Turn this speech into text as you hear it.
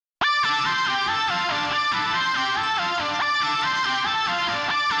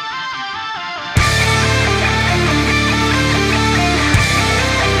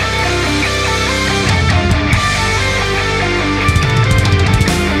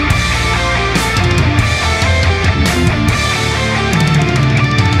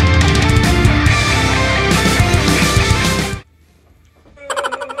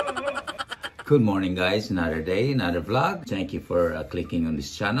Good morning guys, another day, another vlog. Thank you for clicking on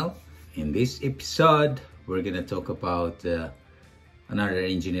this channel. In this episode, we're gonna talk about another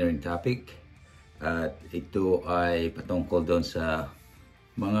engineering topic. At ito ay patungkol doon sa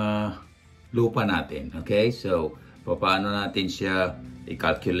mga lupa natin. Okay, so paano natin siya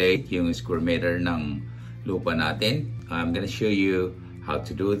i-calculate yung square meter ng lupa natin. I'm gonna show you how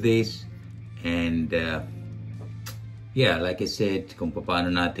to do this. And yeah, like I said, kung paano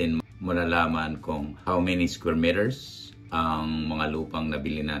natin malalaman kung how many square meters ang mga lupang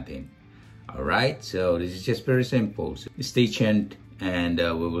nabili natin. Alright, so this is just very simple. So stay tuned and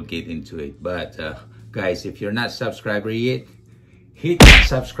we will get into it. But guys, if you're not subscriber yet, hit the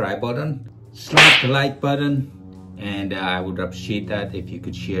subscribe button, slap the like button, and I would appreciate that if you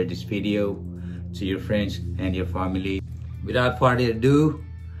could share this video to your friends and your family. Without further ado,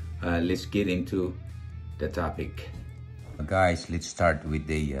 let's get into the topic. Guys, let's start with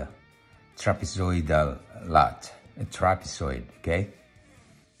the trapezoidal lot, a trapezoid. Okay,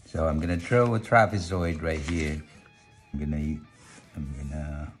 so I'm gonna draw a trapezoid right here. I'm gonna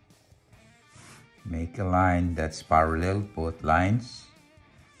make a line that's parallel, both lines,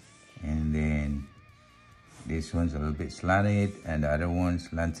 and then this one's a little bit slanted and the other one's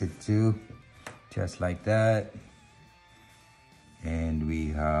slanted too, just like that. And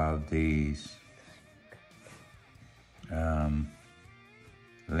we have this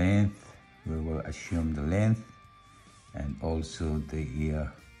length. We will assume the length and also the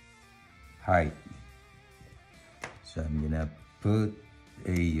height. So I'm gonna put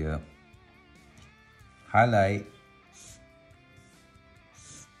a highlight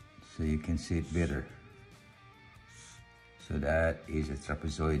so you can see it better. So that is a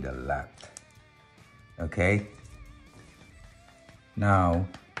trapezoidal lot. Okay, now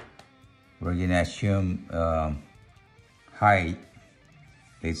we're gonna assume height.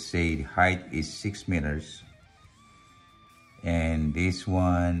 Let's say the height is 6 meters and this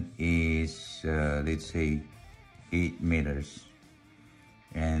one is let's say 8 meters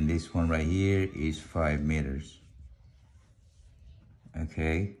and this one right here is 5 meters.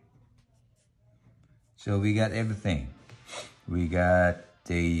 Okay, so we got everything. We got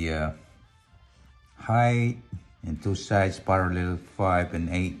the height and two sides parallel, 5 and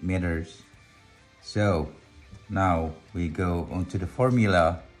 8 meters. So now we go onto the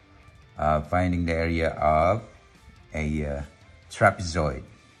formula, finding the area of a trapezoid.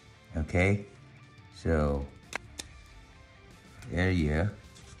 Okay, so area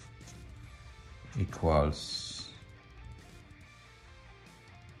equals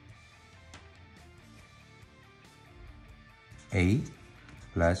A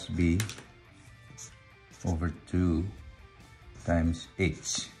plus B over 2 times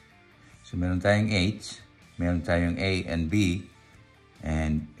H. So meron tayong H, meron tayong A and B,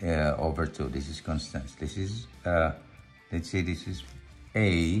 and over 2. This is constants. This is, let's say this is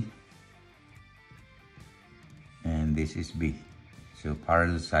A, and this is B. So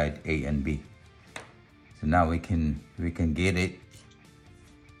parallel side A and B. So now we can get it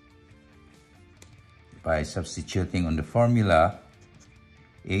by substituting on the formula.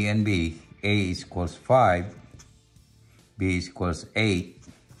 A and B. A is equals 5, B is equals 8,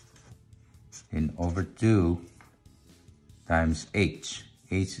 and over 2 times H.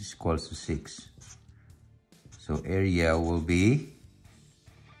 H is equals to 6. So area will be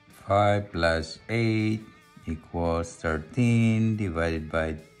 5 plus 8 equals 13 divided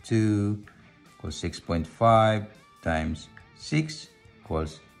by 2 equals 6.5 times 6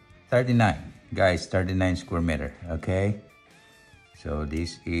 equals 39. Guys, 39 square meter. Okay, so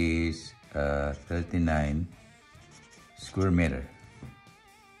this is 39 square meter,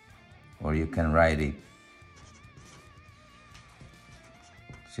 or you can write it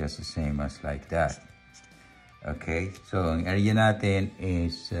just the same as like that. Okay, so ang area natin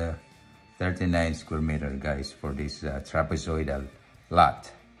is 39 square meter, guys, for this trapezoidal lot.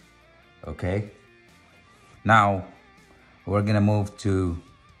 Okay, now we're gonna move to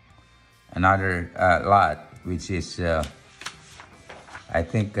another lot, which is I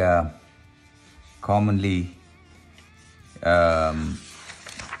think commonly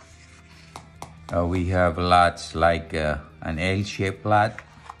we have lots like an L-shaped lot.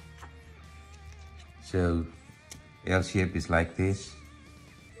 So L-shape is like this.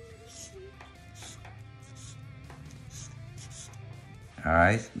 All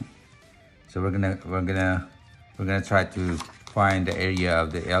right, so we're gonna try to find the area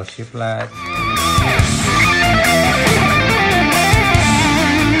of the L-shaped lot.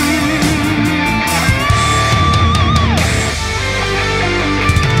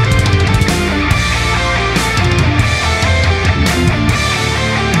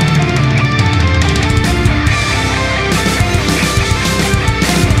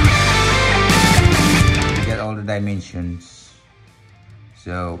 dimensions.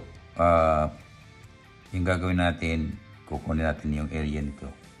 So, yung gagawin natin, kukunin natin yung area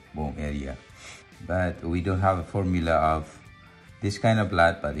nito, buong area. But we don't have a formula of this kind of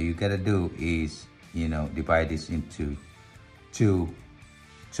lot, but you gotta do is, you know, divide this into two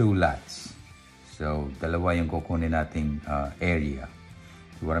lots. So, dalawa yung kukunin nating area.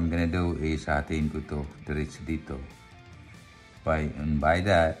 So, what I'm gonna do is hatiin ko to diretso dito. By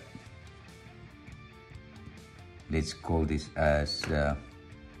that, let's call this as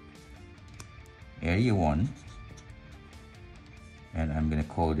area 1, and I'm gonna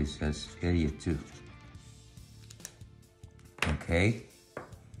call this as area 2. Okay,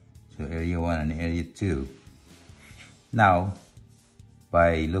 so area 1 and area 2. Now,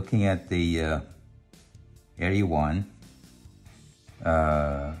 by looking at the area 1,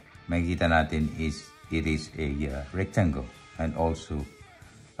 makikita natin is it is a rectangle, and also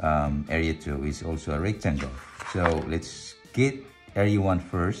area 2 is also a rectangle. So let's get area 1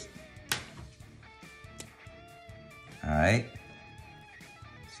 first. Alright,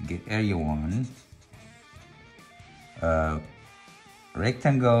 let's get area 1.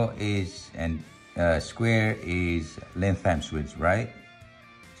 Rectangle is, and square is length times width, right?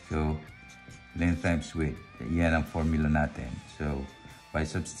 So length times width, yan ang formula natin. So by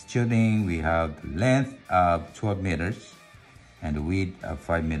substituting, we have the length of 12 meters and the width of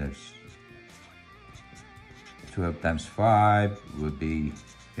 5 meters. 12 times 5 will be,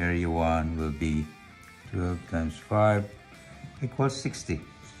 area 1 will be 12 times 5 equals 60.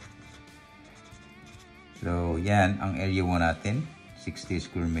 So, yan ang area 1 natin, 60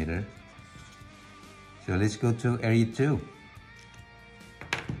 square meter. So, let's go to area 2.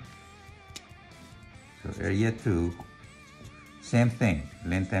 So, area 2, same thing,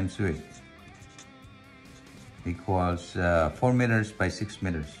 length times width equals 4 meters by 6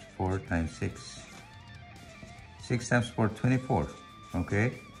 meters. 4 times 6. 6 times 4, 24.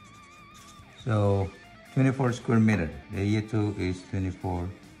 Okay? So, 24 square meter. Area 2 is 24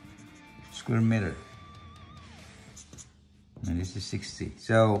 square meter. And this is 60.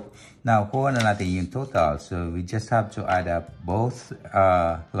 So, now, kuha na natin yung total. So, we just have to add up both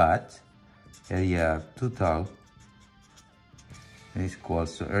lots. Area total is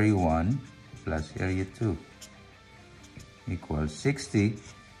equals to area 1 plus area 2 equals 60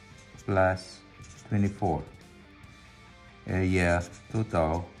 plus 24. Area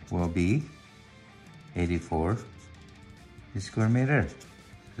total will be 84 square meter.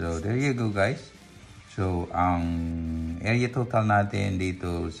 So, there you go, guys. So, ang area total natin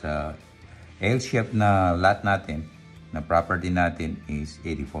dito sa L-shape na lot natin, na property natin is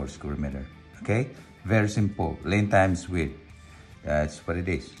 84 square meter. Okay? Very simple. Length times width. That's what it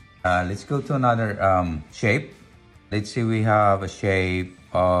is. Let's go to another shape. Let's see, we have a shape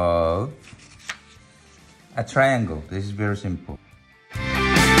of a triangle. This is very simple.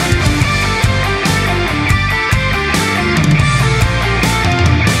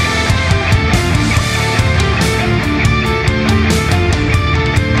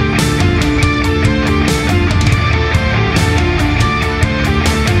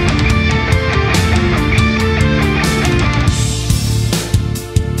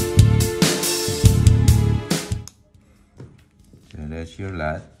 That's your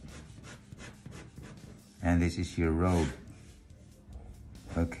lot, and this is your road.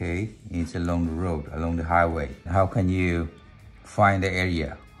 Okay, it's along the road, along the highway. How can you find the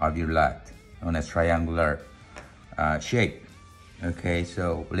area of your lot on a triangular shape? Okay,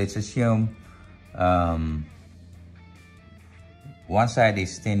 so let's assume one side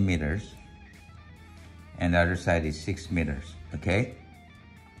is 10 meters and the other side is 6 meters. Okay,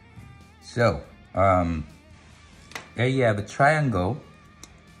 so area of a triangle.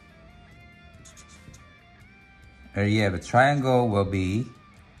 Area of a triangle will be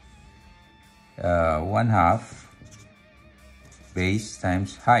 1/2 base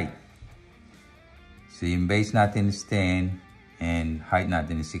times height. So yung base natin is 10 and height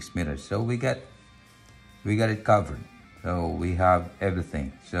natin is 6 meters. So we got it covered. So we have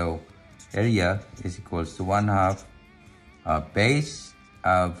everything. So area is equals to 1/2 base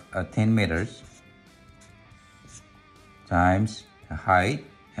of 10 meters times a height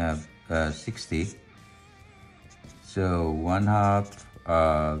of 60. So 1/2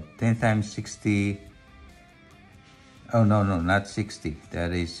 10 times 60. Oh no, not 60.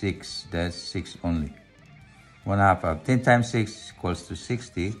 That is 6. That's 6 only. 1/2 of 10 times 6 equals to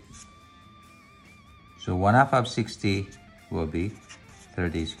 60. So 1/2 of 60 will be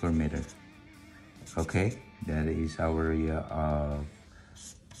 30 square meter. Okay, that is our area of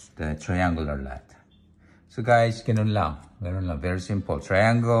the triangular lot. So guys, ganun lang. Very simple.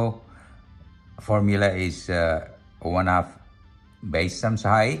 Triangle, formula is 1/2 base times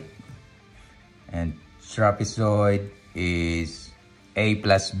height, and trapezoid is A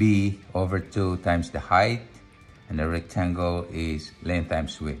plus B over 2 times the height, and the rectangle is length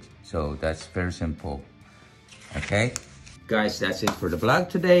times width. So that's very simple. Okay, guys, that's it for the vlog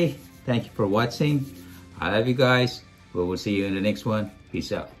today. Thank you for watching. I love you guys. We will see you in the next one.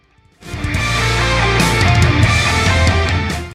 Peace out.